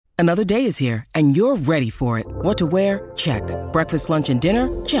Another day is here, and you're ready for it. What to wear? Check. Breakfast, lunch, and dinner?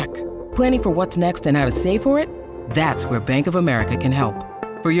 Check. Planning for what's next and how to save for it? That's where Bank of America can help.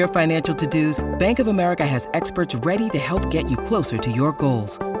 For your financial to-dos, Bank of America has experts ready to help get you closer to your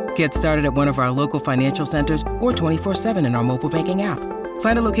goals. Get started at one of our local financial centers or 24/7 in our mobile banking app.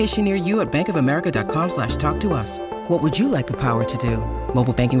 Find a location near you at bankofamerica.com/talktous. What would you like the power to do?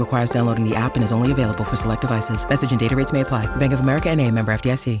 Mobile banking requires downloading the app and is only available for select devices. Message and data rates may apply. Bank of America N.A., member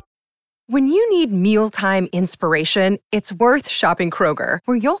FDIC. When you need mealtime inspiration, it's worth shopping Kroger,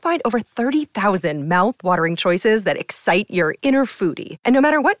 where you'll find over 30,000 mouth-watering choices that excite your inner foodie. And no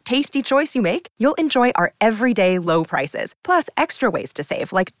matter what tasty choice you make, you'll enjoy our everyday low prices, plus extra ways to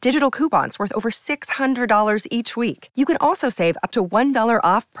save, like digital coupons worth over $600 each week. You can also save up to $1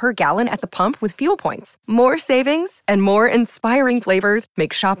 off per gallon at the pump with fuel points. More savings and more inspiring flavors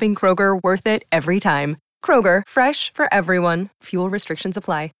make shopping Kroger worth it every time. Kroger, fresh for everyone. Fuel restrictions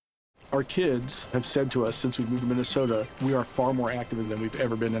apply. Our kids have said to us since we moved to Minnesota, we are far more active than we've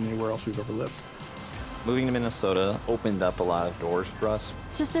ever been anywhere else we've ever lived. Moving to Minnesota opened up a lot of doors for us.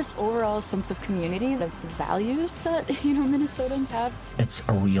 Just this overall sense of community, of values that, Minnesotans have. It's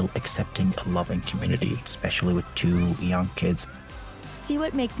a real accepting, loving community, especially with 2 young kids. See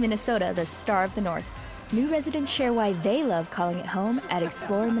what makes Minnesota the star of the North. New residents share why they love calling it home at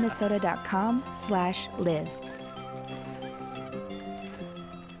exploreminnesota.com/live.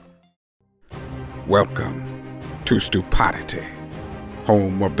 Welcome to Stupidity,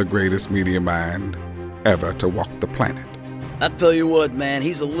 home of the greatest media mind ever to walk the planet. I tell you what, man,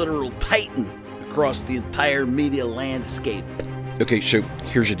 he's a literal titan across the entire media landscape. Okay, so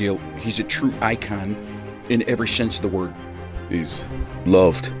here's the deal. He's a true icon in every sense of the word. He's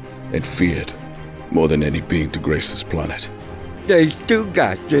loved and feared more than any being to grace this planet. There's 2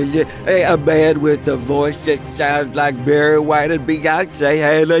 guys, a man with a voice that sounds like Barry White and Beyonce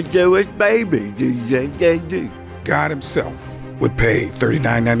had a Jewish baby. God himself would pay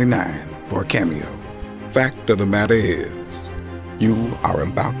 $39.99 for a cameo. Fact of the matter is, you are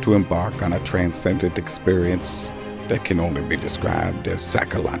about to embark on a transcendent experience that can only be described as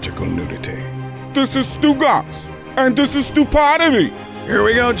psychological nudity. This is Stu Goss, and this is Stupidity. Here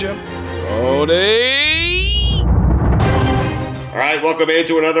we go, Jim. Tony! All right, welcome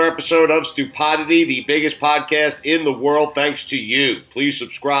into another episode of Stupidity, the biggest podcast in the world, thanks to you. Please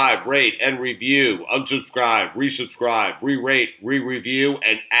subscribe, rate, and review. Unsubscribe, resubscribe, re-rate, re-review,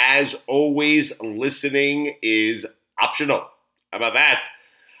 and as always, listening is optional. How about that?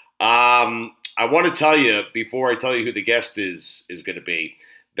 I want to tell you, before I tell you who the guest is going to be,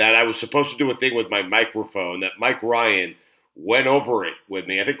 that I was supposed to do a thing with my microphone, that Mike Ryan went over it with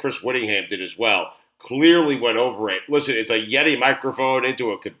me. I think Chris Whittingham did as well. Clearly went over it. Listen, it's a Yeti microphone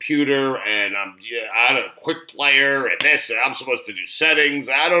into a computer, and I'm a quick player, and this, and I'm supposed to do settings.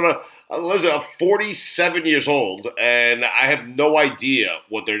 I don't know. Listen, I'm 47 years old, and I have no idea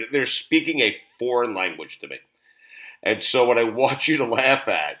what they're speaking a foreign language to me. And so what I want you to laugh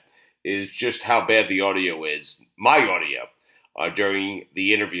at is just how bad the audio is, my audio, during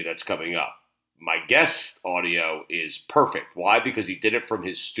the interview that's coming up. My guest's audio is perfect. Why? Because he did it from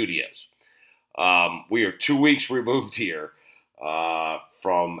his studios. We are 2 weeks removed here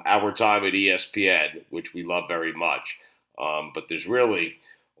from our time at ESPN, which we love very much. But there's really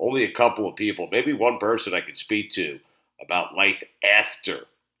only a couple of people, maybe one person I could speak to about life after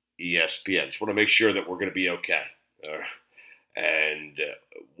ESPN. Just want to make sure that we're going to be okay. And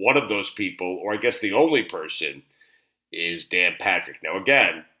one of those people, or I guess the only person, is Dan Patrick. Now,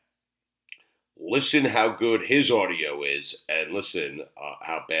 again, listen how good his audio is, and listen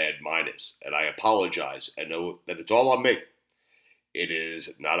how bad mine is. And I apologize. I know that it's all on me. It is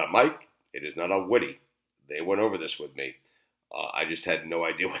not on Mike. It is not on Woody. They went over this with me. I just had no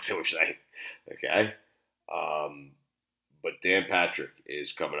idea what they were saying. Okay? But Dan Patrick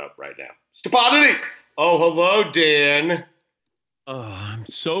is coming up right now. Stupidity! Oh, hello, Dan. I'm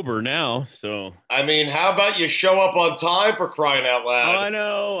sober now, so. I mean, how about you show up on time, for crying out loud? Oh,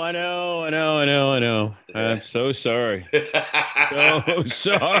 I know. I'm so sorry. So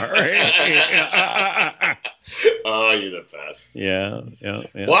sorry. Oh, you're the best. Yeah.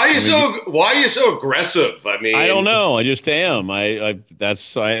 Why are you so aggressive? I mean, I don't know. I just am. I'm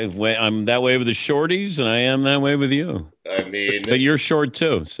that way with the shorties, and I am that way with you. I mean, but you're short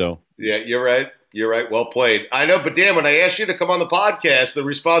too, so. Yeah, you're right. You're right. Well played. I know, but Dan, when I asked you to come on the podcast, the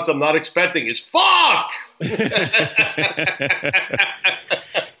response I'm not expecting is "fuck."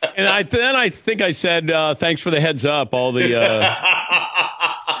 And I think I said, "Thanks for the heads up." All the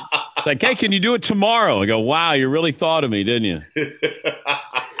like, hey, can you do it tomorrow? I go, wow, you really thought of me, didn't you?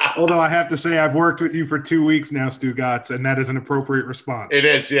 Although I have to say, I've worked with you for 2 weeks now, Stu Gotts, and that is an appropriate response. It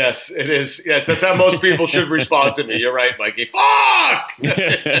is, yes. It is. Yes, that's how most people should respond to me. You're right, Mikey. Fuck!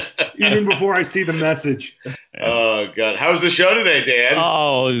 Even before I see the message. Oh, God. How was the show today, Dan?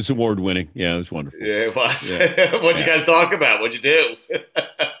 Oh, it was award-winning. Yeah, it was wonderful. Yeah, it was. Yeah. What'd you guys talk about? What'd you do?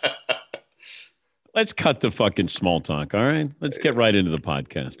 Let's cut the fucking small talk, all right? Let's get right into the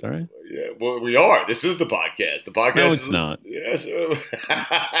podcast, all right? Yeah, well, we are. This is the podcast. The podcast. No, it's not. Yes. You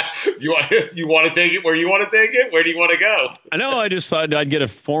want to take it where you want to take it? Where do you want to go? I know. I just thought I'd get a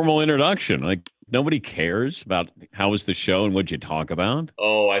formal introduction. Like, nobody cares about how was the show and what'd you talk about.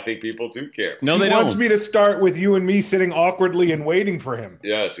 Oh, I think people do care. No, he they wants don't. me to start with you and me sitting awkwardly and waiting for him.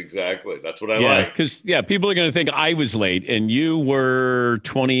 Yes, exactly. That's what I Yeah, like. because, people are going to think I was late, and you were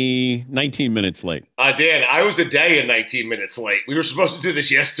 19 minutes late. Dan, I was a day and 19 minutes late. We were supposed to do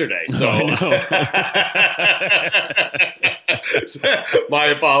this yesterday, so my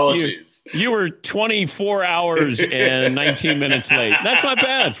apologies. You were 24 hours and 19 minutes late. That's not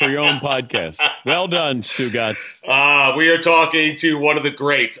bad for your own podcast. Well done, Stu Gotts. We are talking to one of the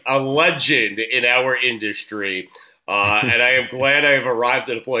greats, a legend in our industry. And I am glad I have arrived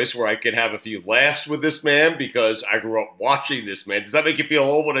at a place where I can have a few laughs with this man because I grew up watching this man. Does that make you feel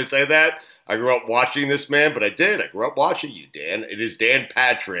old when I say that? I grew up watching this man, but I did. I grew up watching you, Dan. It is Dan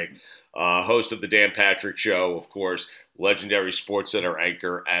Patrick, host of The Dan Patrick Show, of course, legendary SportsCenter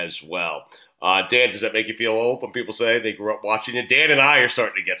anchor as well. Dan, does that make you feel old when people say they grew up watching you? Dan and I are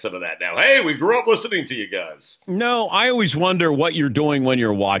starting to get some of that now. Hey, we grew up listening to you guys. No, I always wonder what you're doing when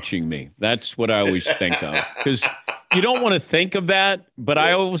you're watching me. That's what I always think of. Because you don't want to think of that, but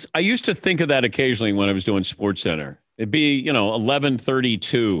I used to think of that occasionally when I was doing SportsCenter. It'd be,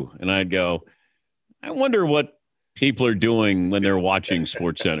 11:32, and I'd go, I wonder what people are doing when they're watching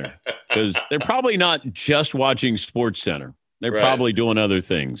SportsCenter. Because they're probably not just watching SportsCenter. They're probably doing other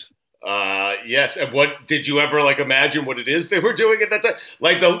things. Yes, and what did you ever imagine what it is they were doing at that time?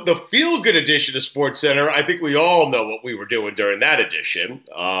 Like the feel-good edition of SportsCenter, I think we all know what we were doing during that edition.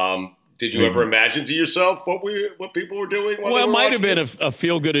 Did you ever imagine to yourself what people were doing? Well, it might have been a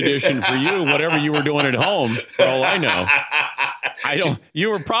feel-good edition for you, whatever you were doing at home, for all I know.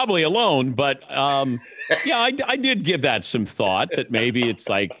 You were probably alone, but I did give that some thought that maybe it's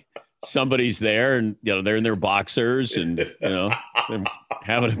like somebody's there and they're in their boxers and they're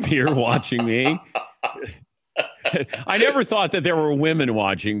having a beer watching me. I never thought that there were women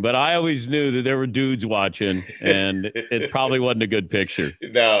watching, but I always knew that there were dudes watching, and it probably wasn't a good picture.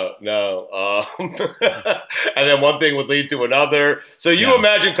 No. And then one thing would lead to another. So you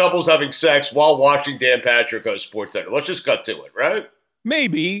imagine couples having sex while watching Dan Patrick host SportsCenter. Let's just cut to it, right?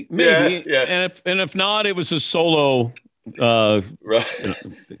 Maybe. Yeah. And if not, it was a solo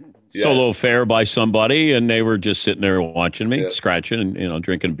solo affair by somebody, and they were just sitting there watching me, scratching and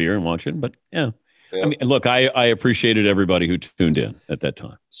drinking beer and watching. But I mean, look, I appreciated everybody who tuned in at that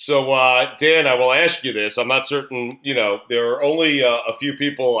time. So, Dan, I will ask you this. I'm not certain, there are only a few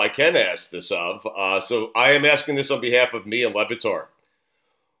people I can ask this of. So I am asking this on behalf of me and Le Batard.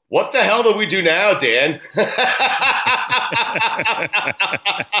 What the hell do we do now, Dan?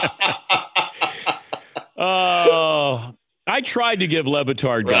 Oh, I tried to give Le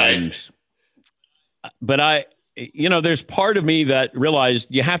Batard guidance, but there's part of me that realized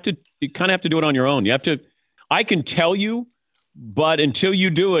you kind of have to do it on your own. I can tell you, but until you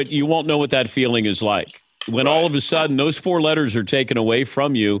do it, you won't know what that feeling is like. When all of a sudden those 4 letters are taken away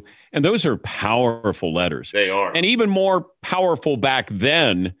from you, and those are powerful letters. They are. And even more powerful back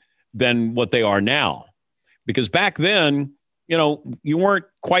then than what they are now. Because back then, you weren't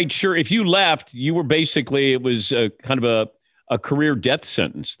quite sure. If you left, you were basically, it was kind of a career death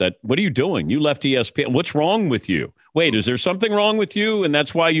sentence. That, what are you doing? You left ESPN. What's wrong with you? Wait, is there something wrong with you? And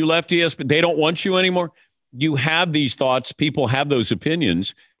that's why you left ESPN. They don't want you anymore. You have these thoughts. People have those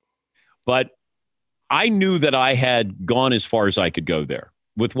opinions. But I knew that I had gone as far as I could go there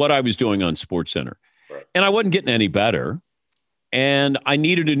with what I was doing on SportsCenter. Right. And I wasn't getting any better. And I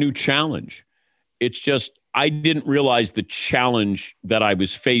needed a new challenge. It's just, I didn't realize the challenge that I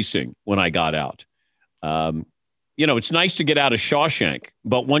was facing when I got out. It's nice to get out of Shawshank,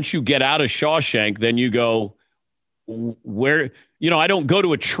 but once you get out of Shawshank, then you go where, I don't go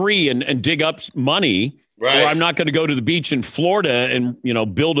to a tree and dig up money, or I'm not going to go to the beach in Florida and,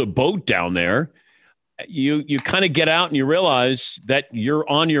 build a boat down there. You kind of get out and you realize that you're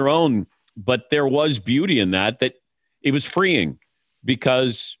on your own, but there was beauty in that it was freeing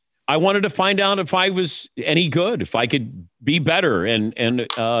because I wanted to find out if I was any good, if I could be better and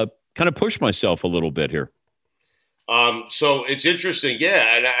kind of push myself a little bit here. So it's interesting.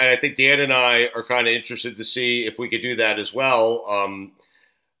 Yeah. And I think Dan and I are kind of interested to see if we could do that as well.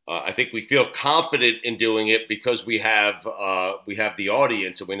 I think we feel confident in doing it because we have the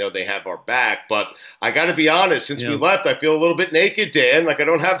audience and we know they have our back. But I got to be honest, since we left, I feel a little bit naked, Dan. Like I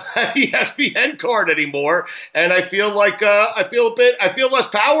don't have that ESPN card anymore, and I feel like I feel less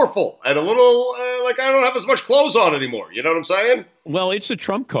powerful and a little like I don't have as much clothes on anymore. You know what I'm saying? Well, it's a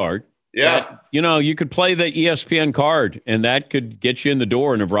trump card. Yeah. You could play the ESPN card, and that could get you in the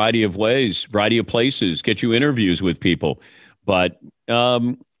door in a variety of ways, variety of places, get you interviews with people. But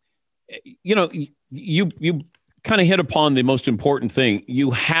you kind of hit upon the most important thing.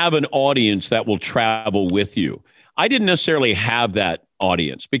 You have an audience that will travel with you. I didn't necessarily have that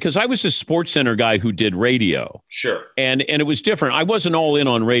audience because I was a SportsCenter guy who did radio. Sure. And it was different. I wasn't all in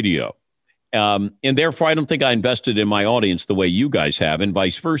on radio. And therefore, I don't think I invested in my audience the way you guys have, and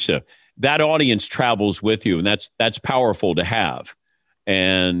vice versa. That audience travels with you, and that's powerful to have.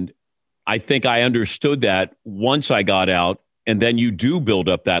 And I think I understood that once I got out. And then you do build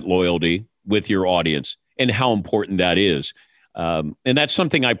up that loyalty with your audience and how important that is. And that's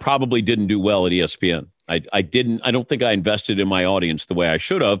something I probably didn't do well at ESPN. I don't think I invested in my audience the way I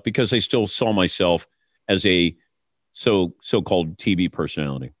should have because I still saw myself as a so-called TV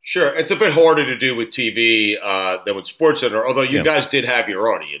personality. Sure. It's a bit harder to do with TV than with SportsCenter, although you guys did have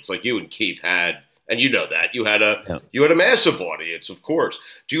your audience, like you and Keith had. And you know that you had a massive audience, of course.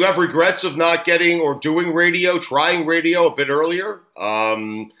 Do you have regrets of not getting or doing radio, trying radio a bit earlier?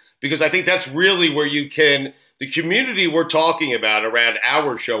 Because I think that's really where you can, the community we're talking about around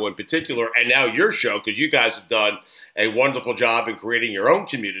our show in particular, and now your show, because you guys have done a wonderful job in creating your own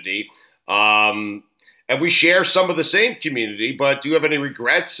community. And we share some of the same community, but do you have any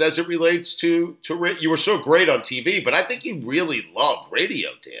regrets as it relates to you were so great on TV, but I think you really love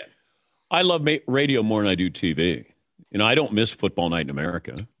radio, Dan. I love radio more than I do TV. I don't miss Football Night in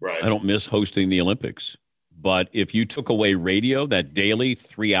America. Right. I don't miss hosting the Olympics. But if you took away radio, that daily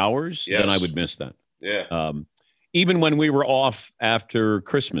 3 hours, then I would miss that. Yeah. Even when we were off after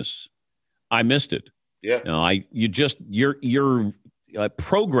Christmas, I missed it. Yeah. You're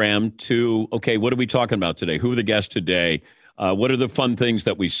programmed to, okay, what are we talking about today? Who are the guests today? What are the fun things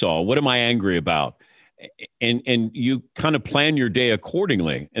that we saw? What am I angry about? And you kind of plan your day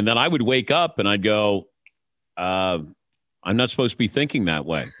accordingly. And then I would wake up and I'd go, I'm not supposed to be thinking that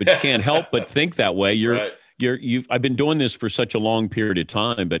way, but you can't help but think that way. I've been doing this for such a long period of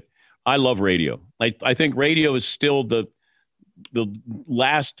time, but I love radio. I think radio is still the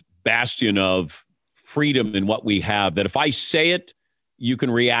last bastion of freedom in what we have, that if I say it, you can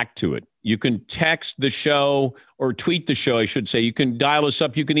react to it. You can text the show or tweet the show, I should say. You can dial us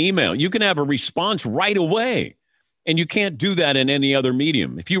up. You can email. You can have a response right away. And you can't do that in any other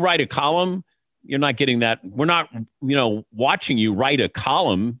medium. If you write a column, you're not getting that. We're not, watching you write a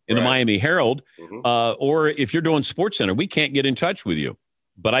column in the Miami Herald. Mm-hmm. Or if you're doing SportsCenter, we can't get in touch with you.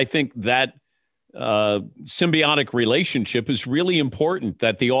 But I think that symbiotic relationship is really important,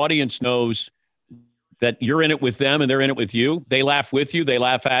 that the audience knows that you're in it with them and they're in it with you. They laugh with you, they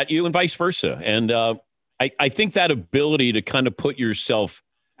laugh at you, and vice versa. And I think that ability to kind of put yourself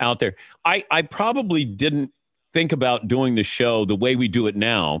out there. I probably didn't think about doing the show the way we do it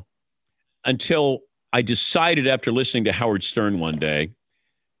now until I decided after listening to Howard Stern one day,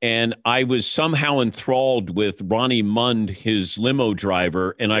 and I was somehow enthralled with Ronnie Mund, his limo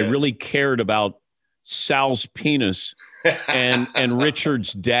driver, and I really cared about Sal's penis and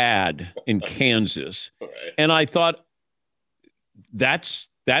Richard's dad in Kansas. Right. And I thought that's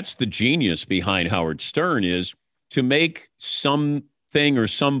the genius behind Howard Stern, is to make something or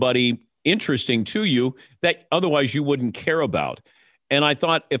somebody interesting to you that otherwise you wouldn't care about. And I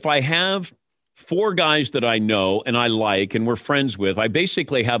thought, if I have 4 guys that I know and I like and we're friends with, I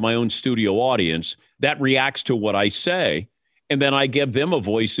basically have my own studio audience that reacts to what I say, and then I give them a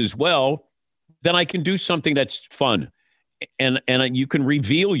voice as well. Then I can do something that's fun, and you can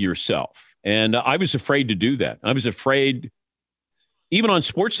reveal yourself. And I was afraid to do that. I was afraid, even on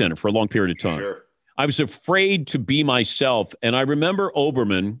SportsCenter for a long period of time. Sure. I was afraid to be myself. And I remember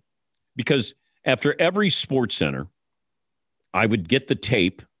Oberman, because after every SportsCenter, I would get the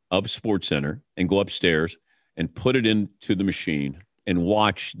tape of SportsCenter and go upstairs and put it into the machine and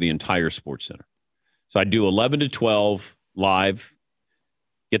watch the entire SportsCenter. So I'd do 11 to 12 live,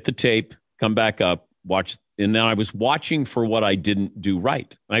 get the tape, come back up, watch. And then I was watching for what I didn't do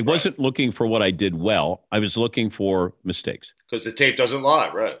right. I wasn't looking for what I did well. I was looking for mistakes. Because the tape doesn't lie,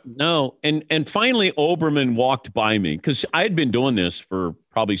 right? No. And finally, Oberman walked by me, because I had been doing this for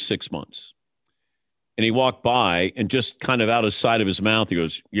probably 6 months. And he walked by and just kind of out of sight of his mouth, he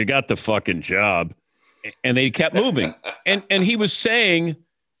goes, "You got the fucking job." And they kept moving. and he was saying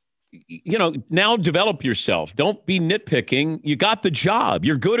now develop yourself. Don't be nitpicking. You got the job.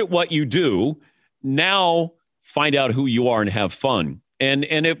 You're good at what you do. Now find out who you are and have fun. And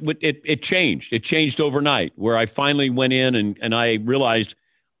it changed. It changed overnight, where I finally went in and I realized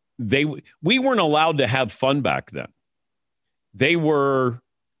we weren't allowed to have fun back then. They were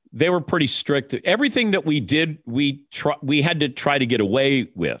pretty strict. Everything that we did, we had to try to get away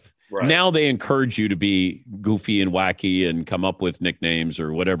with. Right. Now they encourage you to be goofy and wacky and come up with nicknames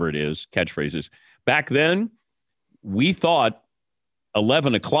or whatever it is, catchphrases. Back then, we thought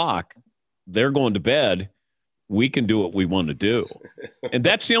 11 o'clock, they're going to bed. We can do what we want to do. And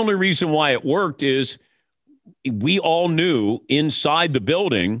that's the only reason why it worked, is we all knew inside the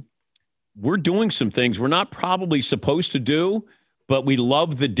building, we're doing some things we're not probably supposed to do, but we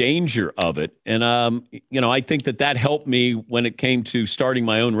love the danger of it. And, I think that helped me when it came to starting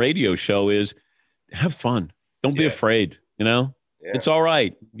my own radio show, is have fun. Don't be afraid, It's all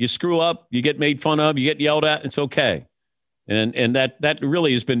right. You screw up, you get made fun of, you get yelled at, it's okay. And that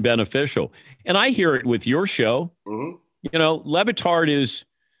really has been beneficial. And I hear it with your show. Mm-hmm. Le Batard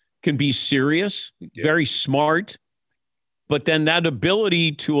can be serious, very smart, but then that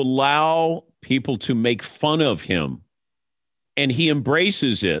ability to allow people to make fun of him, and he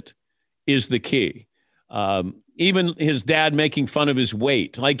embraces it, is the key. Even his dad making fun of his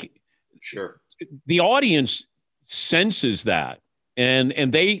weight. Sure. The audience senses that.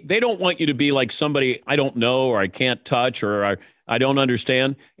 And they don't want you to be like somebody I don't know, or I can't touch, or I don't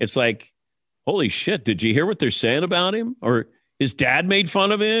understand. It's like, holy shit, did you hear what they're saying about him? Or his dad made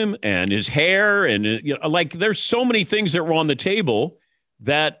fun of him and his hair. And, there's so many things that were on the table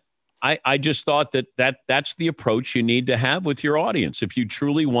that I just thought that's the approach you need to have with your audience if you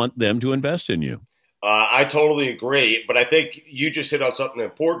truly want them to invest in you. I totally agree, but I think you just hit on something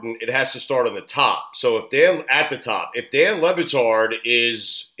important. It has to start on the top. So if Dan Le Batard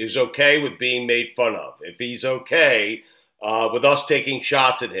is okay with being made fun of, if he's okay with us taking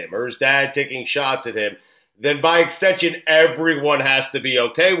shots at him, or his dad taking shots at him, then by extension, everyone has to be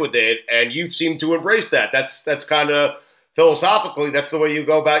okay with it. And you seem to embrace that. That's kind of philosophically, that's the way you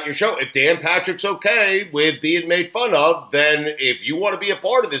go about your show. If Dan Patrick's okay with being made fun of, then if you want to be a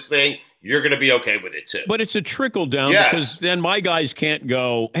part of this thing, you're going to be okay with it too. But it's a trickle down, because then my guys can't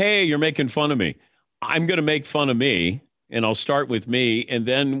go, hey, you're making fun of me. I'm going to make fun of me, and I'll start with me, and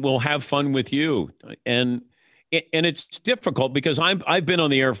then we'll have fun with you. And it's difficult because I've been on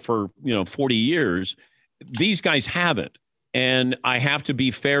the air for 40 years. These guys haven't. And I have to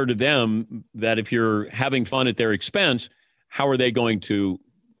be fair to them that if you're having fun at their expense, how are they going to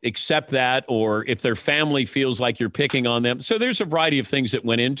accept that? Or if their family feels like you're picking on them. So there's a variety of things that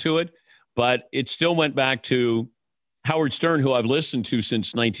went into it. But it still went back to Howard Stern, who I've listened to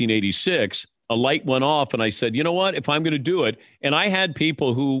since 1986. A light went off, and I said, you know what, if I'm going to do it, and I had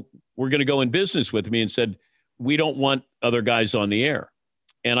people who were going to go in business with me and said, we don't want other guys on the air.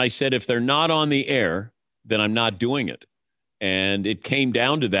 And I said, if they're not on the air, then I'm not doing it. And it came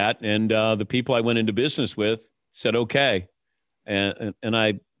down to that. And the people I went into business with said, okay. And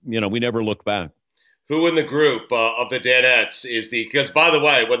I, we never looked back. Who in the group of the Danettes is because, by the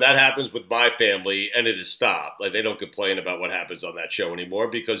way, when that happens with my family, and it has stopped, they don't complain about what happens on that show anymore,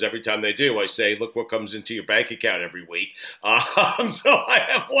 because every time they do, I say, look what comes into your bank account every week. So I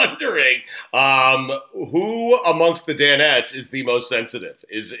am wondering, who amongst the Danettes is the most sensitive?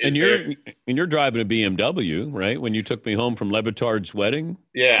 You're driving a BMW, right? When you took me home from Le Batard's wedding?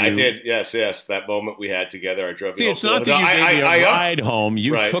 Yeah, I did. Yes. That moment we had together, I drove you home. It's not that you gave me a ride home.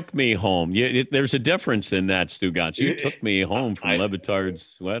 You took me home. There's a difference in that, Stugotz. You took me home from Le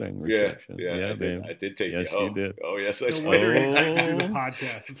Batard's wedding reception. Yeah, I did take you home. You did. Oh, yes, I did. I can do the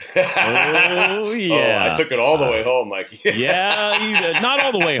podcast. Oh, yeah. Oh, I took it all the way home, Mike. Yeah, you did. Not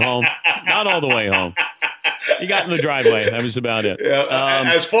all the way home. You got in the driveway. That was about it.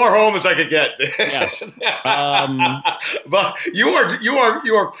 Yeah, as far home as I could get. Yes. But you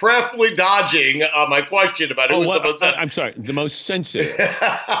are craftily dodging my question about who's the most. I'm sorry. The most sensitive.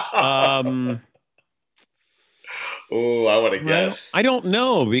 Oh, I want to guess. I don't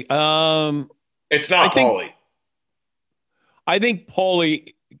know. It's not Paulie. I think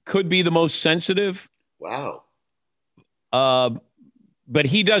Paulie could be the most sensitive. Wow. But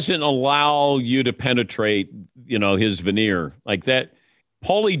he doesn't allow you to penetrate, his veneer like that.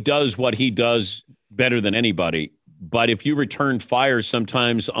 Paulie does what he does better than anybody. But if you return fire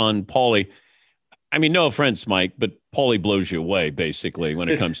sometimes on Paulie, I mean, no offense, Mike, but Paulie blows you away basically when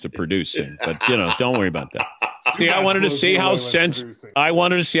it comes to producing. But don't worry about that. See, I wanted to see how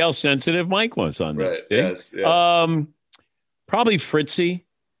sensitive Mike was on this. Right. Yes. Probably Fritzy.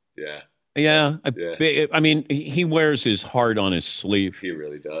 Yeah. Yeah. I mean, he wears his heart on his sleeve. He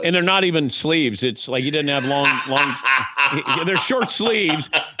really does. And they're not even sleeves. It's like he didn't have long they're short sleeves,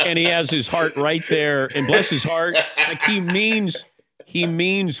 and he has his heart right there. And bless his heart, like he means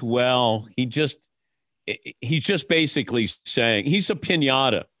well. He's just basically saying he's a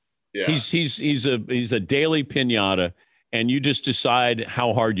piñata. Yeah. He's a daily piñata, and you just decide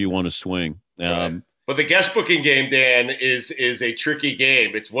how hard you want to swing. Right. But the guest booking game, Dan, is a tricky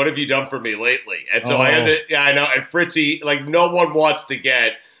game. It's what have you done for me lately? And so I know. And Fritzy, like no one wants to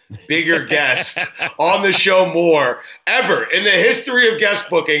get bigger guests on the show more ever in the history of guest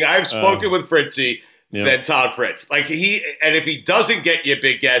booking. I've spoken with Fritzy than Todd Fritz. Like and if he doesn't get you a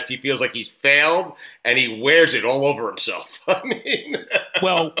big guest, he feels like he's failed and he wears it all over himself. I mean,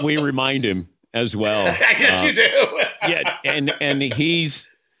 well, we remind him as well. Yes, you do. Yeah, and he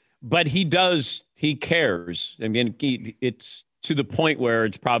cares. I mean, it's to the point where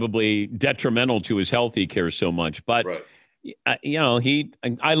it's probably detrimental to his health. He cares so much, but you know,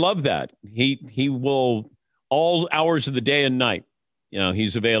 I love that he will all hours of the day and night. You know,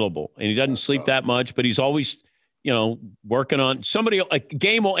 he's available, and he doesn't sleep that much, but he's always, you know, working on somebody. A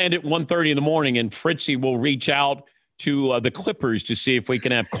game will end at 1:30 in the morning, and Fritzy will reach out to the Clippers to see if we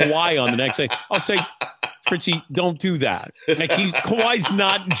can have Kawhi on the next day. I'll say, Fritzy, don't do that. Like Kawhi's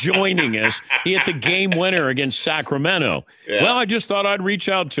not joining us. He hit the game winner against Sacramento. Yeah. Well, I just thought I'd reach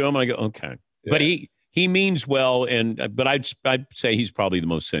out to him. I go, okay, but he means well, but I'd say he's probably the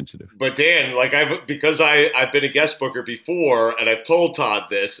most sensitive. But Dan, like I've been a guest booker before, and I've told Todd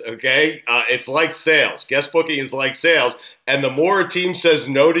this. Okay, it's like sales. Guest booking is like sales, and the more a team says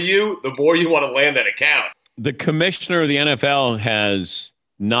no to you, the more you want to land that account. The commissioner of the NFL has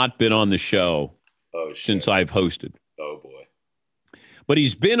not been on the show since I've hosted. Oh boy! But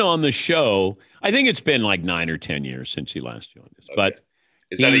he's been on the show. I think it's been like 9 or 10 years since he last joined us. Okay. But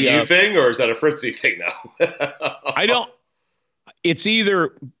is that a you thing or is that a Fritzy thing now? I don't. It's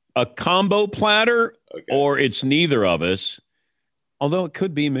either a combo platter or it's neither of us. Although it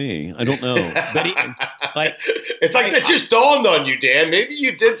could be me. I don't know. But it's like that just dawned on you, Dan. Maybe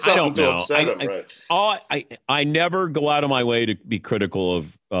you did something to upset him, right? I never go out of my way to be critical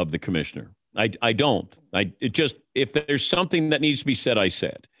of the commissioner. I don't. If there's something that needs to be said, I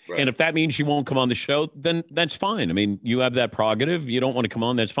said. Right. And if that means you won't come on the show, then that's fine. I mean, you have that prerogative. You don't want to come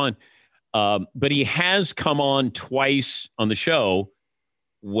on, that's fine. But he has come on twice on the show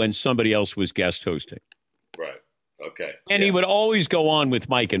when somebody else was guest hosting. Right. Okay. And he would always go on with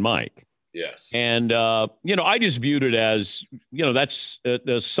Mike and Mike. Yes. And, you know, I just viewed it as, you know, that's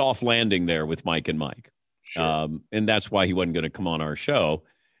a soft landing there with Mike and Mike. Sure. And that's why he wasn't going to come on our show.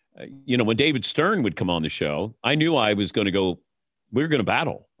 You know, when David Stern would come on the show, I knew I was going to go, we were going to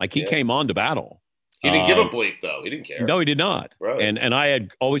battle. Like he came on to battle. He didn't give a bleep, though. He didn't care. No, he did not. Right. And I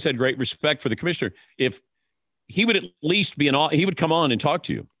had always had great respect for the commissioner. If he would at least he would come on and talk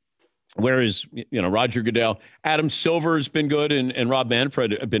to you. Whereas, you know, Roger Goodell, Adam Silver has been good, and Rob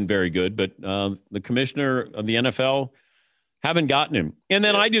Manfred have been very good, but the commissioner of the NFL haven't gotten him. And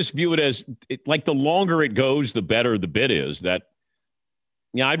then I just view it as like the longer it goes, the better the bit is. That,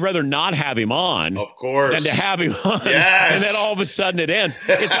 you know, I'd rather not have him on, of course, than to have him on. Yes. And then all of a sudden it ends.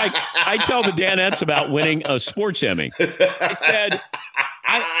 It's like I tell the Danettes about winning a sports Emmy. I said,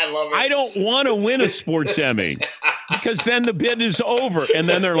 I love it. I don't want to win a sports Emmy because then the bid is over. And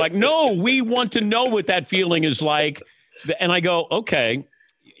then they're like, no, we want to know what that feeling is like. And I go, okay,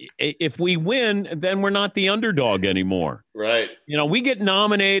 if we win, then we're not the underdog anymore. Right. You know, we get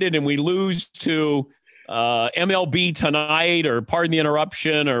nominated and we lose to MLB Tonight or Pardon the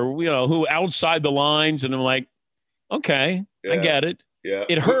Interruption or, you know, who outside the lines. And I'm like, okay, I get it. Yeah.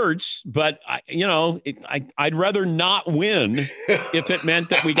 It hurts, but I'd rather not win if it meant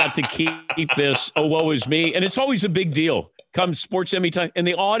that we got to keep this. Oh, woe is me. And it's always a big deal. Come sports Emmy time. And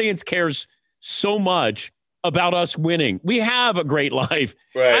the audience cares so much about us winning. We have a great life.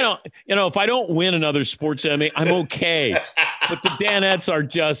 Right. If I don't win another sports Emmy, I'm okay. But the Danettes are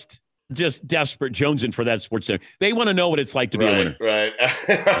just desperate jonesing for that sports Emmy. They want to know what it's like to be a winner. Right.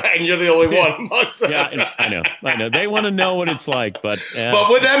 And you're the only one amongst them. Yeah, I know. They want to know what it's like, but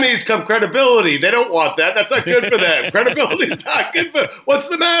with Emmys come credibility. They don't want that. That's not good for them. Credibility is not good for. What's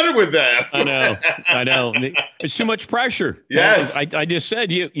the matter with them? I know. It's too much pressure. Yes. I just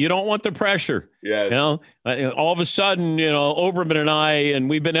said you don't want the pressure. Yes. You know, all of a sudden, you know, Oberman and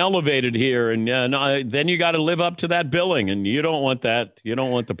we've been elevated here, and then you got to live up to that billing, and you don't want that. You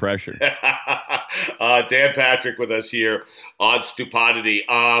don't want the pressure. Dan Patrick with us here on Stupidity.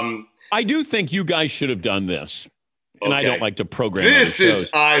 I do think you guys should have done this. And I don't like to program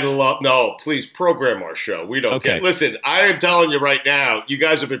please program our show. We don't care. Listen, I am telling you right now, you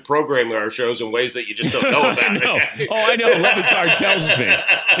guys have been programming our shows in ways that you just don't know about. I know. Le Batard tells me.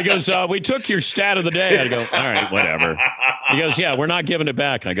 He goes, we took your stat of the day. I go, all right, whatever. He goes, yeah, we're not giving it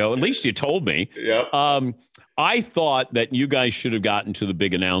back. I go, at least you told me. Yep. I thought that you guys should have gotten to the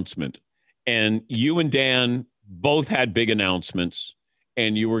big announcement. And you and Dan both had big announcements,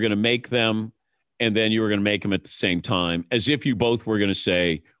 and you were going to make them, and then you were going to make them at the same time, as if you both were going to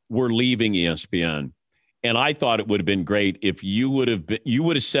say, we're leaving ESPN. And I thought it would have been great if you would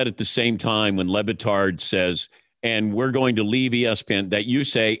have said at the same time when Le Batard says, and we're going to leave ESPN, that you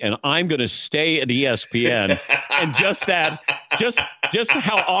say, and I'm going to stay at ESPN. And just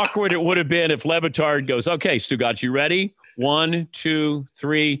how awkward it would have been if Le Batard goes, okay, Stugotz, you ready? 1, 2,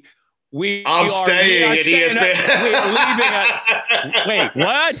 3. I'm staying at ESPN. We're leaving at. Wait,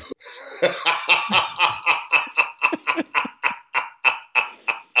 what?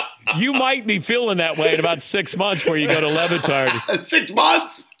 You might be feeling that way in about 6 months where you go to Le Batard. 6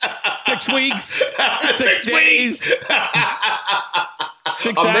 months? 6 weeks? 6 days? 6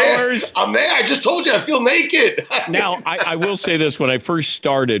 I'm hours? I'm there. I just told you I feel naked. Now, I will say this. When I first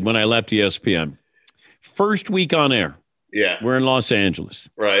started, when I left ESPN, first week on air, we're in Los Angeles.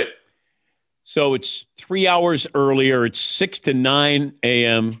 Right. So it's 3 hours earlier. It's 6 to 9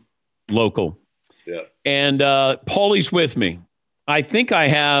 a.m. local. Yeah. And Paulie's with me. I think I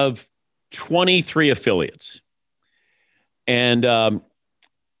have 23 affiliates. And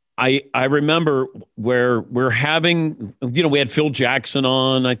I remember where we're having, we had Phil Jackson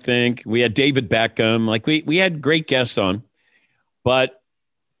on, I think. We had David Beckham. Like we had great guests on. But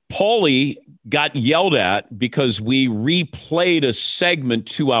Paulie got yelled at because we replayed a segment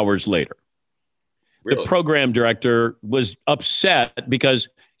 2 hours later. Really? The program director was upset because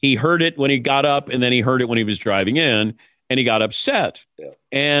he heard it when he got up and then he heard it when he was driving in and he got upset. Yeah.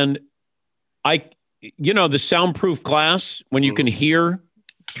 And the soundproof glass, when you can hear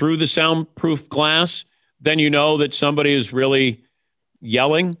through the soundproof glass, then you know that somebody is really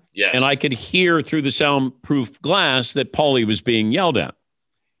yelling. Yes. And I could hear through the soundproof glass that Paulie was being yelled at.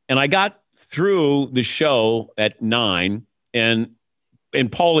 And I got through the show at 9 and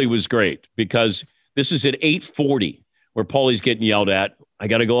Paulie was great because this is at 8:40 where Paulie's getting yelled at. I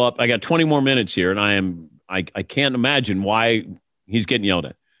got to go up. I got 20 more minutes here, and I can't imagine why he's getting yelled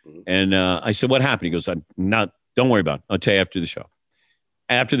at. And I said, what happened? He goes, don't worry about it. I'll tell you after the show.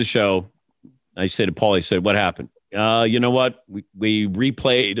 After the show, I said to Paulie, what happened? You know what? We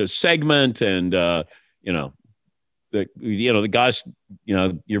replayed a segment and, the guys,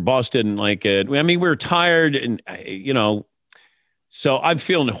 your boss didn't like it. I mean, we were tired and, so I'm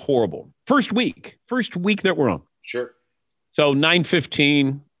feeling horrible. First week that we're on. Sure. So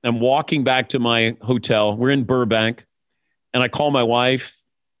 9:15, I'm walking back to my hotel. We're in Burbank. And I call my wife.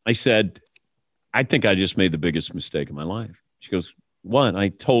 I said, I think I just made the biggest mistake of my life. She goes, what? I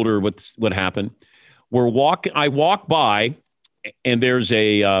told her what happened. I walk by and there's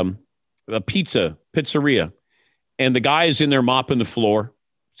a pizzeria. And the guy is in there mopping the floor.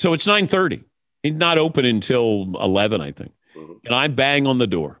 So it's 9:30. He's not open until 11, I think. Mm-hmm. And I bang on the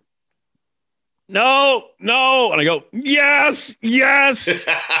door. No. And I go, yes.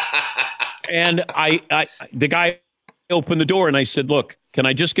 And the guy opened the door and I said, look, can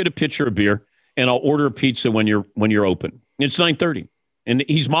I just get a pitcher of beer and I'll order a pizza when you're open? It's 9:30 and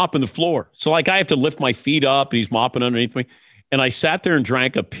he's mopping the floor. So I have to lift my feet up and he's mopping underneath me. And I sat there and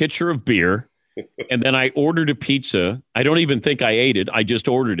drank a pitcher of beer and then I ordered a pizza. I don't even think I ate it. I just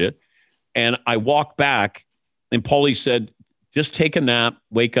ordered it. And I walked back and Paulie said, just take a nap,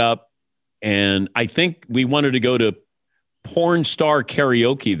 wake up. And I think we wanted to go to porn star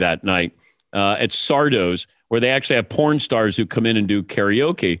karaoke that night at Sardo's, where they actually have porn stars who come in and do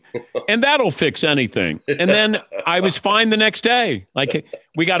karaoke. And that'll fix anything. And then I was fine the next day. Like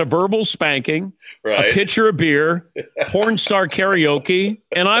we got a verbal spanking, a pitcher of beer, porn star karaoke,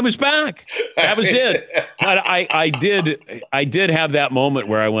 and I was back. That was it. But I did have that moment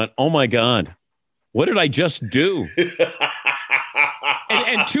where I went, oh my God, what did I just do?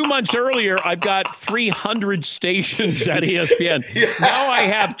 And 2 months earlier, I've got 300 stations at ESPN. Yeah. Now I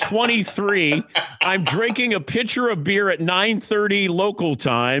have 23. I'm drinking a pitcher of beer at 9:30 local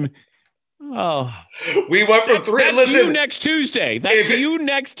time. Oh, we went from 3. That's listen, you next Tuesday. That's you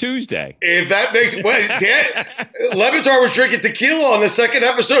next Tuesday. If that makes Dan Le Batard was drinking tequila on the second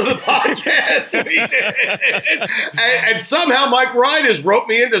episode of the podcast. He did. And somehow Mike Ryan has roped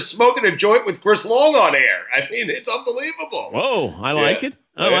me into smoking a joint with Chris Long on air. I mean, it's unbelievable. Whoa, I like it.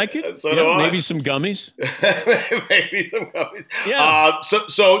 I like it. So do I. Maybe some gummies. Maybe some gummies. Yeah.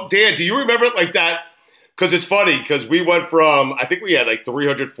 So Dan, do you remember like that because it's funny because we went from, I think we had like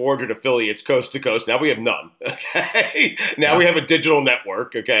 300, 400 affiliates coast to coast. Now we have none. Okay. Now we have a digital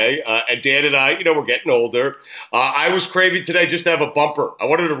network. Okay. And Dan and I, we're getting older. I was craving today just to have a bumper. I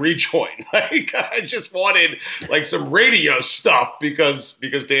wanted to rejoin. Like I just wanted like some radio stuff because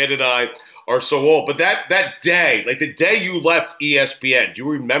Dan and I are so old. But that day, like the day you left ESPN, do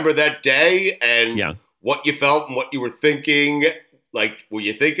you remember that day and what you felt and what you were thinking? Like, were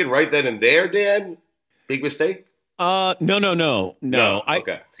you thinking right then and there, Dan? Big mistake? No.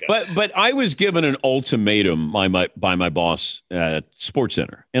 Okay. But I was given an ultimatum by my boss at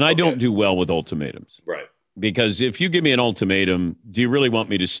SportsCenter, and I don't do well with ultimatums. Right. Because if you give me an ultimatum, do you really want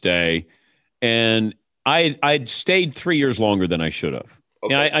me to stay? And I'd stayed 3 years longer than I should have.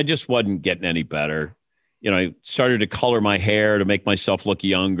 Okay. I just wasn't getting any better. I started to color my hair to make myself look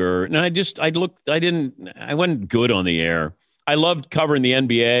younger. And I wasn't good on the air. I loved covering the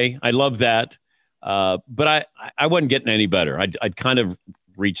NBA. I loved that. But I wasn't getting any better. I'd kind of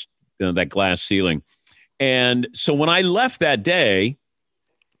reached that glass ceiling. And so when I left that day,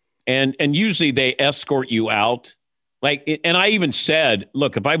 and usually they escort you out, and I even said,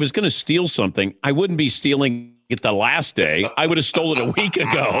 look, if I was going to steal something, I wouldn't be stealing it the last day. I would have stolen it a week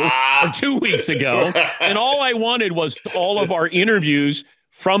ago or 2 weeks ago. And all I wanted was all of our interviews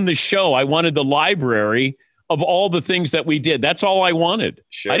from the show. I wanted the library of all the things that we did. That's all I wanted.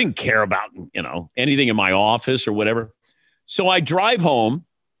 Sure. I didn't care about, anything in my office or whatever. So I drive home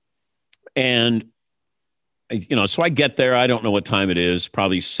and, so I get there. I don't know what time it is,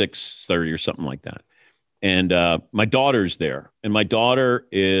 probably 6:30 or something like that. And my daughter's there. And my daughter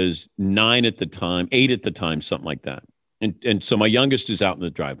is 8 at the time, something like that. And so my youngest is out in the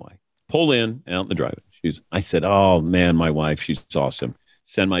driveway. Pull in, out in the driveway. I said, oh, man, my wife, she's awesome.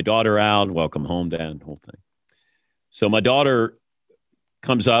 Send my daughter out. Welcome home, Dad, the whole thing. So my daughter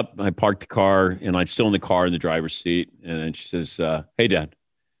comes up, I parked the car, and I'm still in the car in the driver's seat. And then she says, hey, Dad.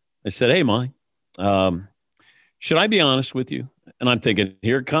 I said, hey, Molly, should I be honest with you? And I'm thinking,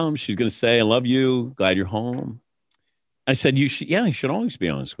 here it comes. She's going to say, I love you. Glad you're home. I said, you should always be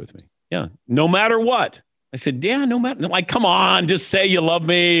honest with me. Yeah. No matter what. I said, yeah, no matter. Like, come on, just say you love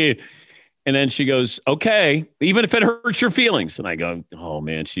me. And then she goes, okay, even if it hurts your feelings. And I go, oh,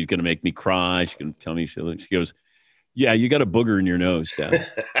 man, she's going to make me cry. She's going to tell me, she goes, yeah, you got a booger in your nose, Dad.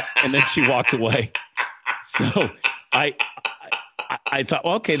 And then she walked away. So I thought,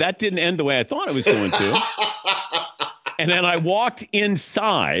 well, okay, that didn't end the way I thought it was going to. And then I walked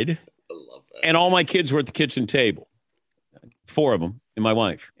inside, and all my kids were at the kitchen table, 4 of them, and my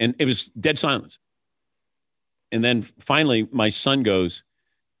wife. And it was dead silence. And then finally, my son goes,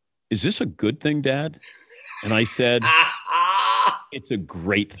 is this a good thing, Dad? And I said, it's a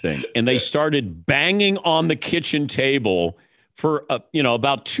great thing. And they started banging on the kitchen table for,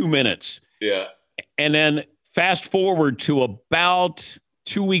 about 2 minutes. Yeah. And then fast forward to about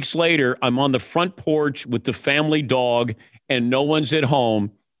 2 weeks later, I'm on the front porch with the family dog and no one's at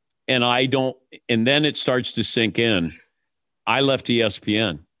home. And then it starts to sink in. I left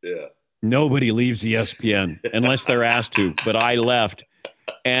ESPN. Yeah. Nobody leaves ESPN unless they're asked to, but I left.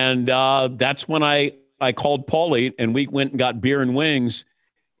 And that's when I called Paulie and we went and got beer and wings.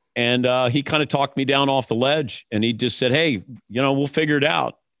 And he kind of talked me down off the ledge. And he just said, hey, we'll figure it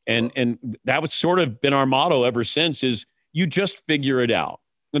out. And that was sort of been our motto ever since is you just figure it out.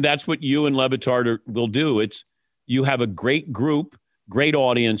 And that's what you and Le Batard will do. You have a great group, great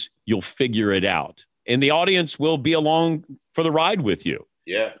audience. You'll figure it out. And the audience will be along for the ride with you.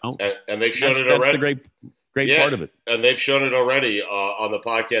 Yeah. And they've shown it already. That's the great part of it. And they've shown it already on the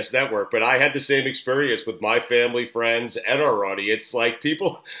podcast network. But I had the same experience with my family, friends, and our audience. Like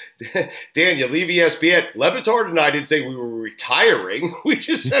people, Dan, you leave ESPN. Le Batard and I didn't say we were retiring. We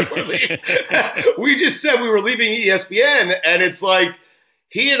just said we were leaving ESPN. And it's like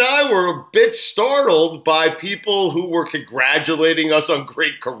he and I were a bit startled by people who were congratulating us on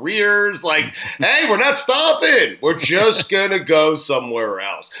great careers. Like, hey, we're not stopping. We're just going to go somewhere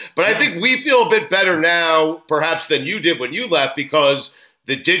else. But I think we feel a bit better now, perhaps, than you did when you left because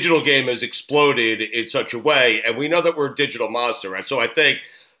the digital game has exploded in such a way. And we know that we're a digital monster, right? So I think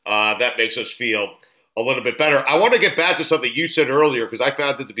that makes us feel a little bit better. I want to get back to something you said earlier because I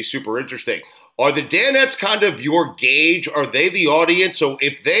found it to be super interesting. Are the Danettes kind of your gauge? Are they the audience? So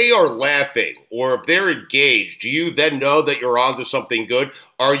if they are laughing or if they're engaged, do you then know that you're onto something good?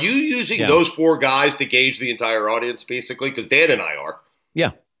 Are you using those 4 guys to gauge the entire audience, basically? Because Dan and I are.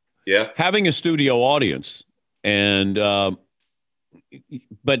 Yeah. Yeah. Having a studio audience. And,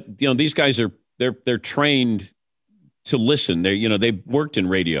 but, these guys they're trained to listen. They've worked in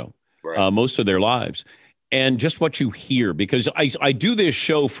radio most of their lives. And just what you hear, because I do this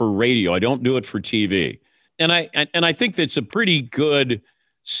show for radio. I don't do it for TV. And I think that's a pretty good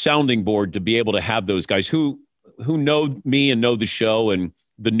sounding board to be able to have those guys who know me and know the show and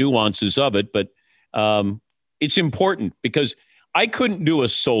the nuances of it. But it's important because I couldn't do a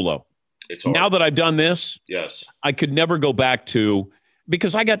solo. It's hard. Now that I've done this, yes, I could never go back to,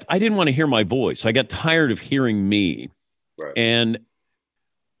 because I didn't want to hear my voice. I got tired of hearing me. Right. And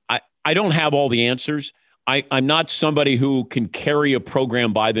I don't have all the answers. I'm not somebody who can carry a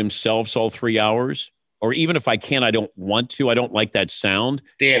program by themselves all 3 hours. Or even if I can, I don't want to. I don't like that sound.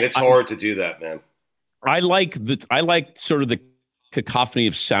 Dan, it's hard to do that, man. I like sort of the cacophony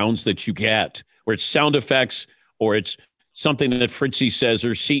of sounds that you get, where it's sound effects, or it's something that Fritzy says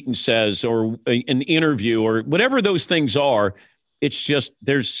or Seton says, or an interview, or whatever those things are. It's just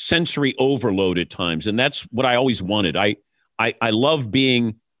there's sensory overload at times, and that's what I always wanted. I love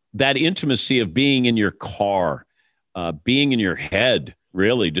being that intimacy of being in your car, being in your head,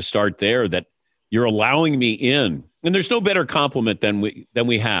 really, to start there, that you're allowing me in. And there's no better compliment than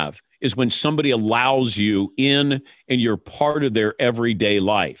we have, is when somebody allows you in and you're part of their everyday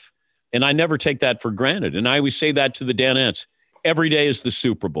life. And I never take that for granted. And I always say that to the Danettes. Every day is the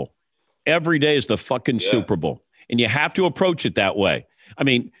Super Bowl. Every day is the fucking Super Bowl. And you have to approach it that way. I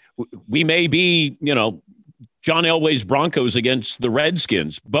mean, we may be, John Elway's Broncos against the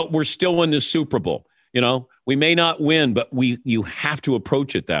Redskins, but we're still in the Super Bowl. We may not win, but you have to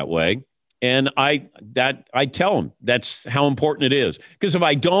approach it that way. And I tell them that's how important it is. Because if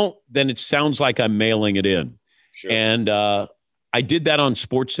I don't, then it sounds like I'm mailing it in. Sure. And I did that on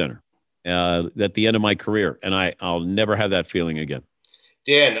SportsCenter at the end of my career, and I'll never have that feeling again.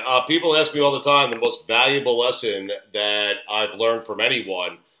 Dan, people ask me all the time the most valuable lesson that I've learned from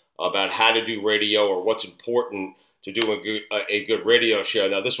anyone about how to do radio or what's important to do a good radio show.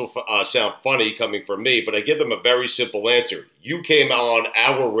 Now, this will sound funny coming from me, but I give them a very simple answer. You came on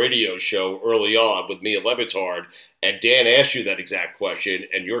our radio show early on with me and Le Batard, and Dan asked you that exact question,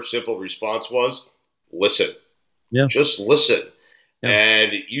 and your simple response was, listen. Yeah. Just listen. Yeah.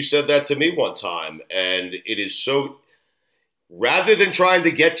 And you said that to me one time, and it is so... Rather than trying to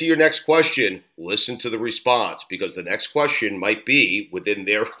get to your next question, listen to the response, because the next question might be within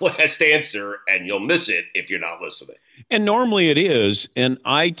their last answer, and you'll miss it if you're not listening. And normally it is. And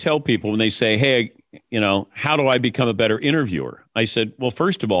I tell people when they say, hey, how do I become a better interviewer? I said, well,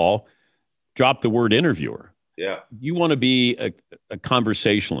 first of all, drop the word interviewer. Yeah. You want to be a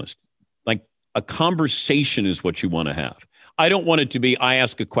conversationalist. Like, a conversation is what you want to have. I don't want it to be, I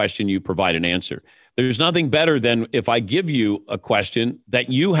ask a question, you provide an answer. There's nothing better than if I give you a question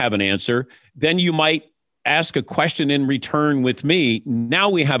that you have an answer, then you might ask a question in return with me. Now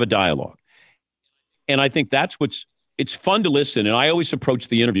we have a dialogue. And I think it's fun to listen. And I always approach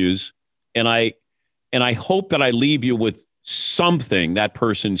the interviews, and I hope that I leave you with something that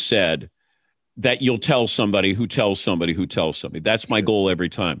person said that you'll tell somebody who tells somebody who tells somebody. That's my goal every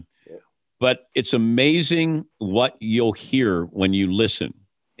time. But it's amazing what you'll hear when you listen.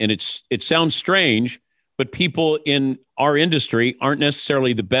 And it sounds strange, but people in our industry aren't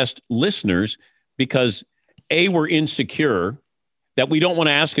necessarily the best listeners because, A, we're insecure, that we don't want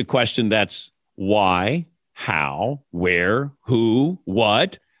to ask a question that's why, how, where, who,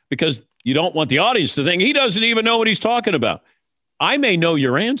 what, because you don't want the audience to think he doesn't even know what he's talking about. I may know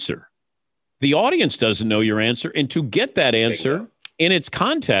your answer. The audience doesn't know your answer. And to get that answer in its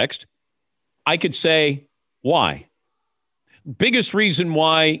context, I could say, why? Biggest reason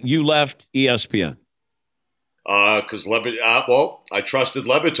why you left ESPN? Because I trusted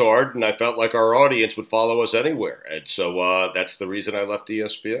Le Batard, and I felt like our audience would follow us anywhere. And so that's the reason I left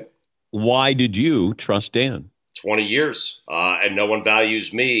ESPN. Why did you trust Dan? 20 years. And no one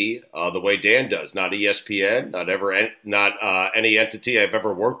values me the way Dan does. Not ESPN, not any entity I've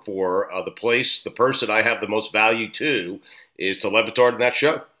ever worked for. The person I have the most value to is to Le Batard in that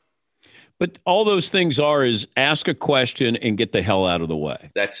show. But all those things is ask a question and get the hell out of the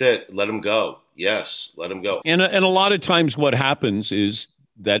way. That's it. Let them go. Yes, let them go. And a lot of times what happens is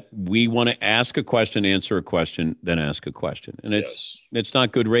that we want to ask a question, answer a question, then ask a question. And it's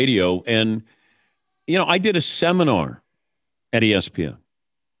not good radio. And, I did a seminar at ESPN,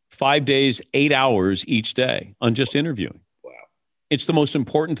 5 days, 8 hours each day on just interviewing. Wow. It's the most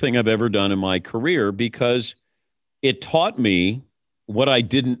important thing I've ever done in my career because it taught me what I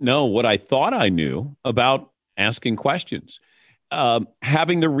didn't know, what I thought I knew about asking questions,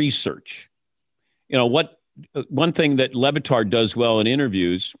 having the research. One thing that Le Batard does well in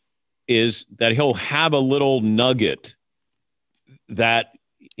interviews is that he'll have a little nugget that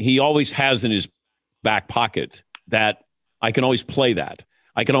he always has in his back pocket that I can always play that.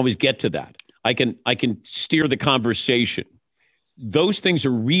 I can always get to that. I can steer the conversation. Those things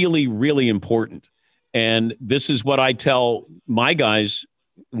are really, really important. And this is what I tell my guys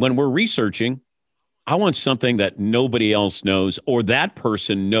when we're researching. I want something that nobody else knows, or that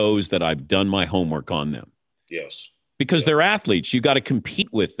person knows that I've done my homework on them. Yes. Because they're athletes. You got to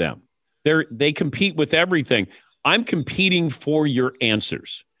compete with them. They compete with everything. I'm competing for your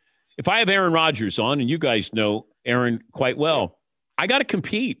answers. If I have Aaron Rodgers on, and you guys know Aaron quite well, I got to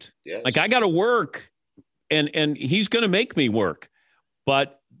compete. Yes. Like I got to work, and he's going to make me work.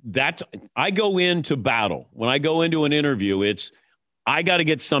 But I go into battle. When I go into an interview, it's I got to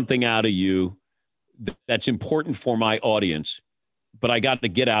get something out of you that's important for my audience, but I got to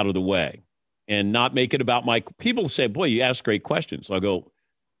get out of the way and not make it about my people say, boy, you ask great questions. I'll go,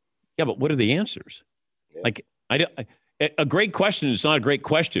 yeah, but what are the answers? Yeah. Like a great question is not a great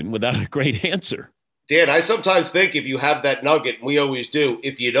question without a great answer. Dan, I sometimes think if you have that nugget, and we always do,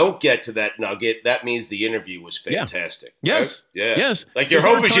 if you don't get to that nugget, that means the interview was fantastic. Yeah. Yes. Right? Yeah. Yes. Like you're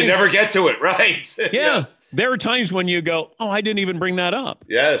hoping you never get to it, right? Yeah. Yes. There are times when you go, oh, I didn't even bring that up.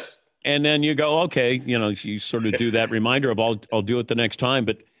 Yes. And then you go, okay, you sort of do that reminder of I'll do it the next time.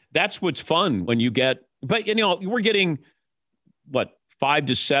 But that's what's fun when you get, but we're getting 5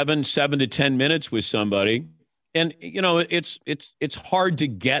 to 7 to 10 minutes with somebody. And, it's hard to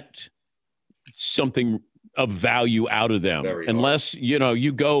get something of value out of them unless,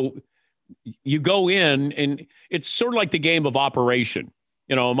 you go in, and it's sort of like the game of operation.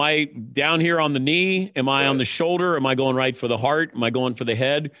 Am I down here on the knee? Am I on the shoulder? Am I going right for the heart? Am I going for the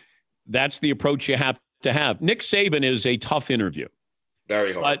head? That's the approach you have to have. Nick Saban is a tough interview.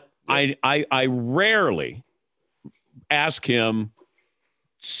 Very hard. But I rarely ask him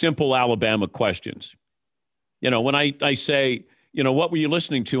simple Alabama questions. When I say, what were you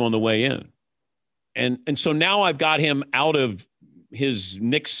listening to on the way in? And so now I've got him out of his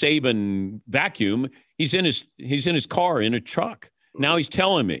Nick Saban vacuum. He's in his car, in a truck. Now he's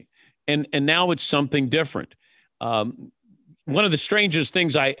telling me. And now it's something different. One of the strangest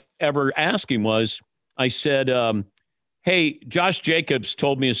things I ever asked him was, I said, hey, Josh Jacobs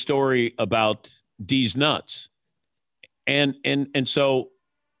told me a story about D's nuts. And so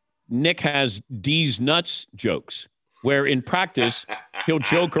Nick has D's nuts jokes, where in practice, he'll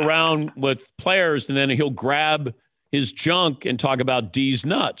joke around with players and then he'll grab his junk and talk about D's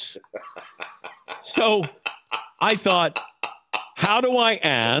nuts. So I thought, how do I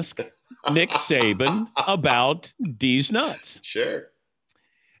ask Nick Saban about D's nuts? Sure.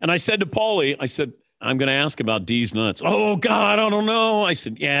 And I said to Paulie, I'm going to ask about D's nuts. Oh, God, I don't know. I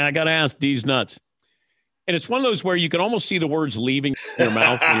said, yeah, I got to ask D's nuts. And it's one of those where you can almost see the words leaving your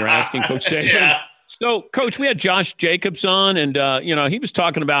mouth when you're asking Coach Saban. Yeah. So, Coach, we had Josh Jacobs on, and, he was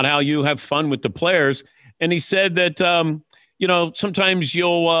talking about how you have fun with the players. And he said that, sometimes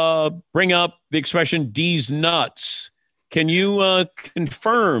you'll bring up the expression D's nuts. Can you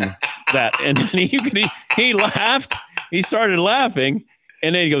confirm that? And then he laughed. He started laughing.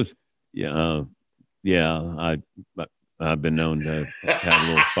 And then he goes, I've been known to have a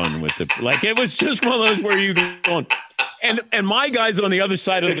little fun with it. Like, it was just one of those where you go, and my guys on the other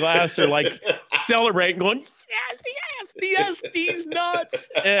side of the glass are like celebrating, going, yes, these nuts.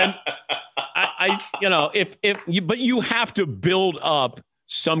 And but you have to build up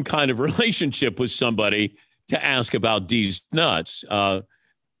some kind of relationship with somebody to ask about D's nuts.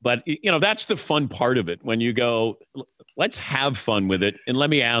 But that's the fun part of it, when you go, let's have fun with it. And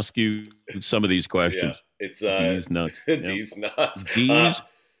let me ask you some of these questions. Yeah, it's D's nuts. D's nuts. D's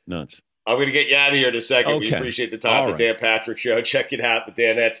nuts. I'm going to get you out of here in a second. Okay. We appreciate the time. The Dan Patrick Show. Check it out. The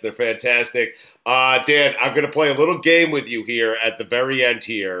Danettes, they're fantastic. Dan, I'm going to play a little game with you here at the very end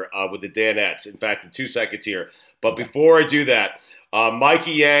here with the Danettes. In fact, in 2 seconds here. But before I do that,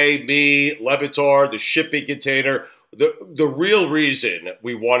 Mikey A, me, Le Batard, the shipping container. The real reason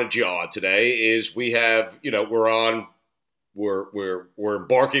we wanted you on today is we have, we're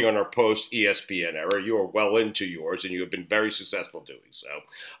embarking on our post ESPN era. You are well into yours, and you have been very successful doing so.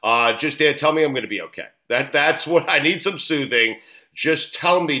 Just Dan, tell me I'm going to be okay. That's what I need. Some soothing. Just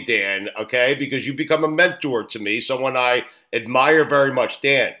tell me, Dan, okay? Because you become a mentor to me, someone I admire very much.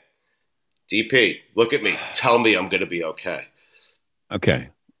 Dan, DP, look at me. Tell me I'm going to be okay. Okay.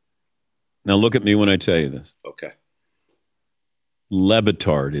 Now look at me when I tell you this. Okay. Le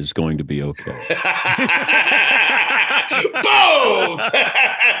Batard is going to be okay. Boom!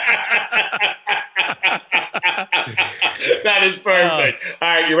 That is perfect. All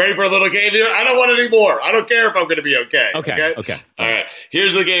right, you ready for a little game here? I don't want any more. I don't care if I'm going to be okay. Okay. All right.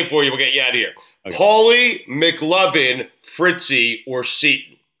 Here's the game for you. We'll get you out of here. Okay. Paulie, McLovin, Fritzy, or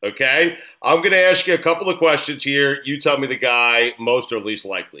Seton. Okay? I'm going to ask you a couple of questions here. You tell me the guy most or least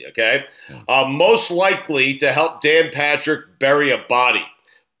likely, okay? Most likely to help Dan Patrick bury a body.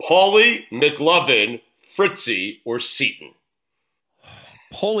 Paulie, McLovin, Fritzy, or Seton?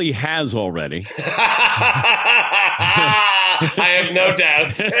 Paulie has already. I have no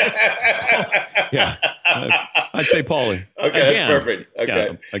doubt. Yeah. I'd say Paulie. Okay, again. That's perfect. Okay.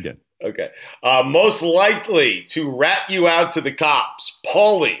 Yeah, again. Okay. Most likely to rat you out to the cops,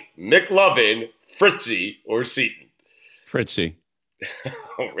 Paulie, McLovin, Fritzy, or Seton? Fritzy.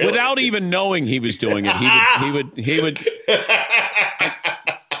 Oh, really? Without even knowing he was doing it, he would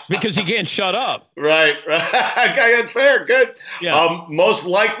because he can't shut up. Right. Okay, that's fair. Good. Yeah. Most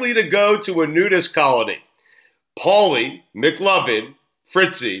likely to go to a nudist colony, Paulie, McLovin,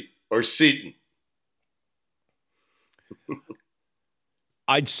 Fritzy, or Seton?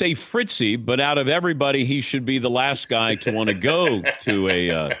 I'd say Fritzy, but out of everybody, he should be the last guy to want to go to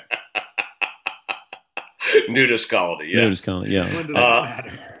a nudist colony. Yes. Nudist colony. Yeah. When does that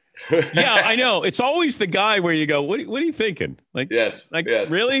matter? Yeah, I know. It's always the guy where you go, "What are you thinking?" Like, yes,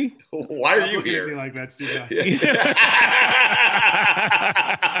 really? Why are you here? Like that, Stu.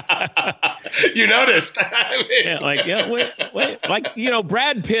 You noticed? Wait,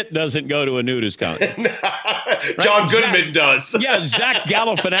 Brad Pitt doesn't go to a nudist colony. Right? John Goodman does. Yeah, Zach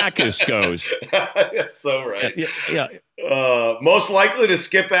Galifianakis goes. That's so right. Yeah. Most likely to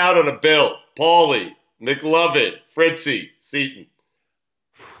skip out on a bill, Paulie, McLovin, Fritzy, Seton.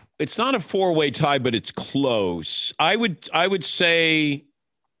 It's not a four-way tie, but it's close. I would say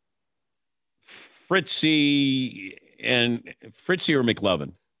Fritzy or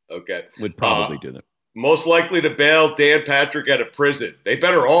McLovin. Okay. Would probably do that. Most likely to bail Dan Patrick out of prison. They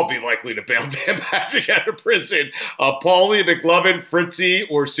better all be likely to bail Dan Patrick out of prison. Paulie, McLovin, Fritzy,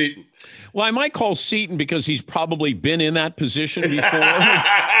 or Seton. Well, I might call Seton because he's probably been in that position before.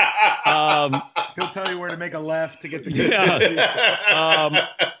 He'll tell you where to make a left to get the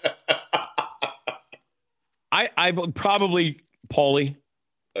I would probably Paulie.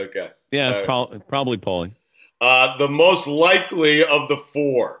 Okay. Yeah, probably Paulie. The most likely of the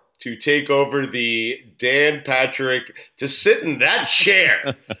four to take over the Dan Patrick, to sit in that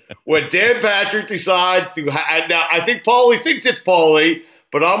chair when Dan Patrick decides to. Now, I think Paulie thinks it's Paulie,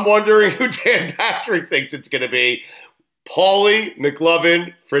 but I'm wondering who Dan Patrick thinks it's going to be. Paulie,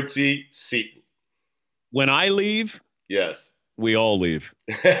 McLovin, Fritzy, Seton. When I leave, yes, we all leave.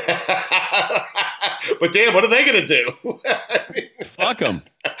 But Dan, what are they going to do? Fuck them.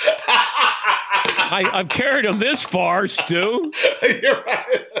 I've carried them this far, Stu. You're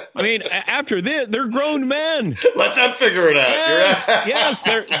right. I mean, after this, they're grown men. Let them figure it out. Yes,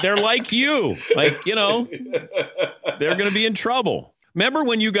 they're like you. Like, they're going to be in trouble. Remember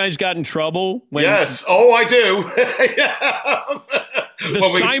when you guys got in trouble? Yes. Oh, I do. The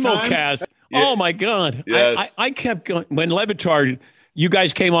simulcast. Yeah. Oh, my God. Yes. I kept going. When Le Batard, you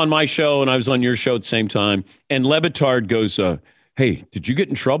guys came on my show and I was on your show at the same time. And Le Batard goes, hey, did you get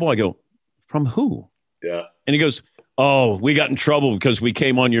in trouble? I go, from who? Yeah. And he goes, oh, we got in trouble because we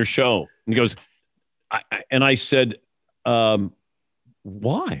came on your show. And he goes, I said, why?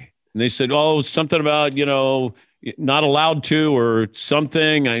 And they said, oh, something about, not allowed to or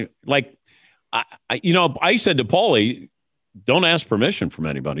something. I said to Paulie, don't ask permission from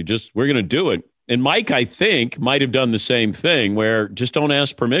anybody. Just, we're going to do it. And Mike, I think, might have done the same thing where just don't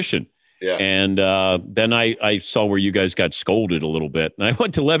ask permission. Yeah. And then I saw where you guys got scolded a little bit. And I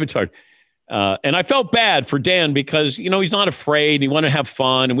went to Le Batard. And I felt bad for Dan because, he's not afraid. He wanted to have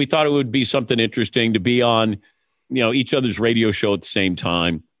fun. And we thought it would be something interesting to be on, each other's radio show at the same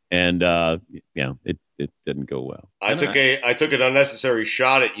time. And, it didn't go well. I took an unnecessary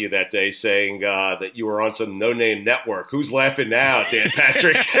shot at you that day saying that you were on some no-name network. Who's laughing now, Dan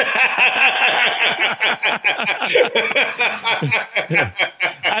Patrick?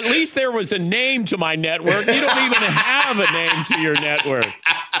 At least there was a name to my network. You don't even have a name to your network.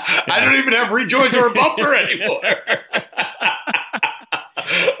 I don't even have rejoins or a bumper anymore.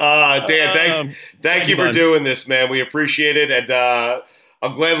 Dan, thank you for doing this, man. We appreciate it. And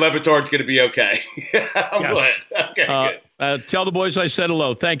I'm glad Le Batard's going to be okay. I'm glad. Okay, good. Tell the boys I said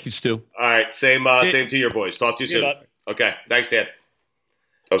hello. Thank you, Stu. All right. Same to your boys. Talk to you soon. Okay. Thanks, Dan.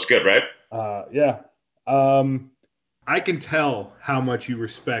 That was good, right? Yeah. I can tell how much you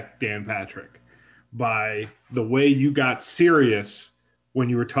respect Dan Patrick by the way you got serious when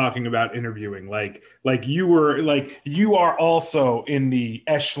you were talking about interviewing. Like you are also in the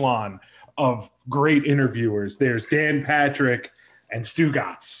echelon of great interviewers. There's Dan Patrick and Stu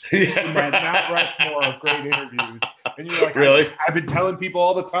Gatz. And that Mount Rushmore of great interviews. And you're like, really? I've been telling people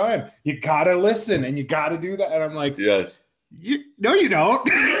all the time, you got to listen and you got to do that. And I'm like, yes. No, you don't.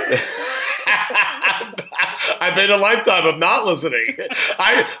 I I've been a lifetime of not listening.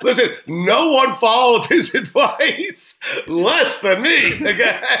 Listen, no one followed his advice less than me.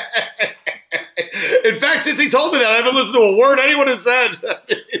 Okay? In fact, since he told me that, I haven't listened to a word anyone has said.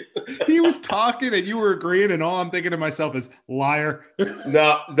 He was talking and you were agreeing, and all I'm thinking to myself is, liar.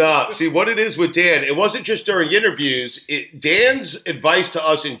 No. See, what it is with Dan, it wasn't just during interviews. Dan's advice to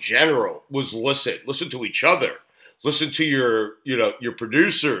us in general was listen to each other. Listen to your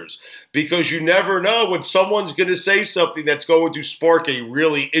producers, because you never know when someone's going to say something that's going to spark a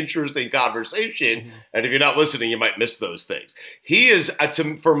really interesting conversation. Mm-hmm. And if you're not listening, you might miss those things. He is,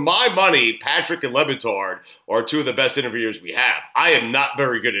 for my money, Patrick and Le Batard are two of the best interviewers we have. I am not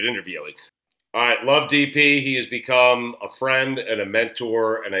very good at interviewing. All right, love DP. He has become a friend and a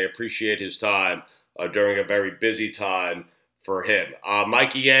mentor, and I appreciate his time during a very busy time for him.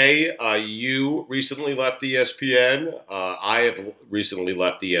 Mikey A., you recently left ESPN. I have recently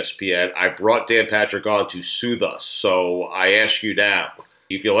left ESPN. I brought Dan Patrick on to soothe us. So I ask you now,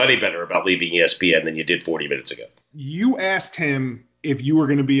 do you feel any better about leaving ESPN than you did 40 minutes ago? You asked him if you were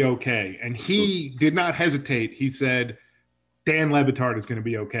going to be okay, and he did not hesitate. He said, Dan Le Batard is going to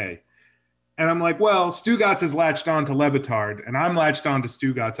be okay. And I'm like, well, Stugotz is latched on to Le Batard, and I'm latched on to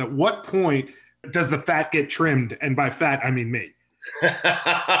Stugotz. At what point does the fat get trimmed? And by fat, I mean me.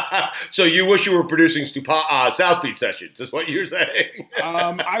 So you wish you were producing South Beach sessions, is what you're saying?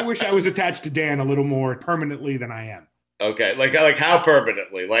 I wish I was attached to Dan a little more permanently than I am. Okay, like how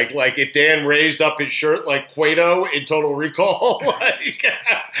permanently? Like if Dan raised up his shirt like Cueto in Total Recall,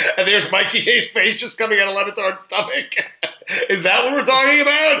 and there's Mikey A's face just coming out of Le Batard's stomach. Is that what we're talking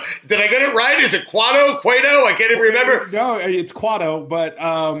about? Did I get it right? Is it Cueto? I can't even remember. No, it's Cueto, but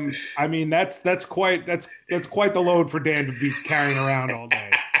I mean that's quite the load for Dan to be carrying around all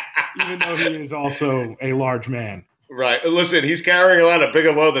day, even though he is also a large man. Right. Listen, he's carrying around a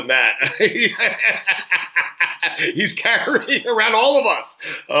bigger load than that. He's carrying around all of us.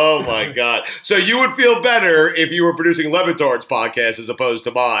 Oh, my God. So you would feel better if you were producing Le Batard's podcast as opposed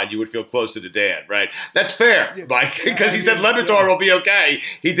to mine. You would feel closer to Dan, right? That's fair, Mike, because he said Le Batard will be okay.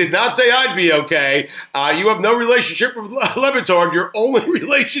 He did not say I'd be okay. You have no relationship with Le Batard. Your only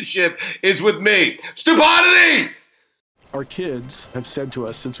relationship is with me. Stupidity! Our kids have said to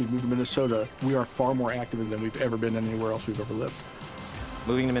us since we moved to Minnesota, we are far more active than we've ever been anywhere else we've ever lived.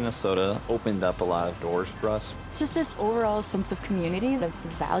 Moving to Minnesota opened up a lot of doors for us. Just this overall sense of community, of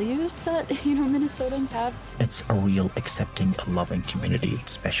values that, Minnesotans have. It's a real accepting, loving community,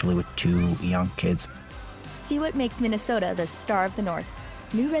 especially with two young kids. See what makes Minnesota the star of the North.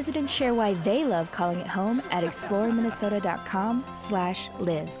 New residents share why they love calling it home at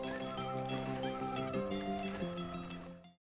exploreminnesota.com/live.